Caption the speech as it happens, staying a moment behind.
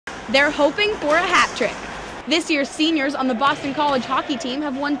They're hoping for a hat trick. This year's seniors on the Boston College hockey team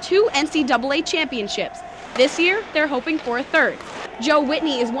have won 2 NCAA championships. This year, they're hoping for a third. Joe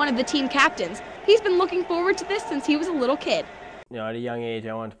Whitney is one of the team captains. He's been looking forward to this since he was a little kid. You know, at a young age,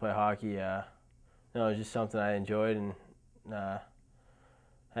 I wanted to play hockey. It was just something I enjoyed and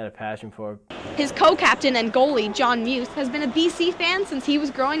had a passion for. His co-captain and goalie, John Muse, has been a BC fan since he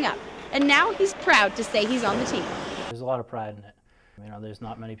was growing up, and now he's proud to say he's on the team. There's a lot of pride in it. You know, there's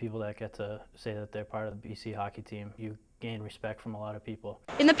not many people that get to say that they're part of the BC hockey team. You gain respect from a lot of people.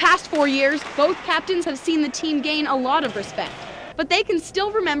 In the past 4 years, both captains have seen the team gain a lot of respect, but they can still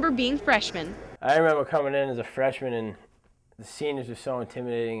remember being freshmen. I remember coming in as a freshman, and the seniors were so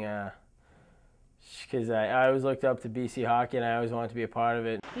intimidating because I always looked up to BC hockey and I always wanted to be a part of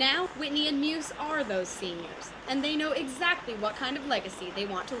it. Now, Whitney and Muse are those seniors, and they know exactly what kind of legacy they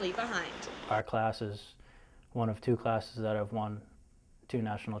want to leave behind. Our class is one of 2 classes that have won 2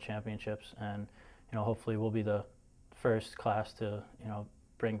 national championships, and hopefully we'll be the first class to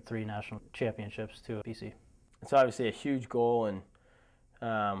bring 3 national championships to BC. It's obviously a huge goal, and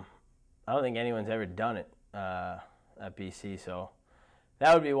I don't think anyone's ever done it at BC, so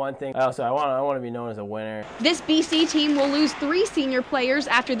that would be one thing. I want to be known as a winner. This BC team will lose 3 senior players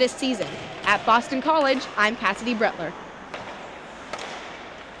after this season. At Boston College, I'm Cassidy Bretler.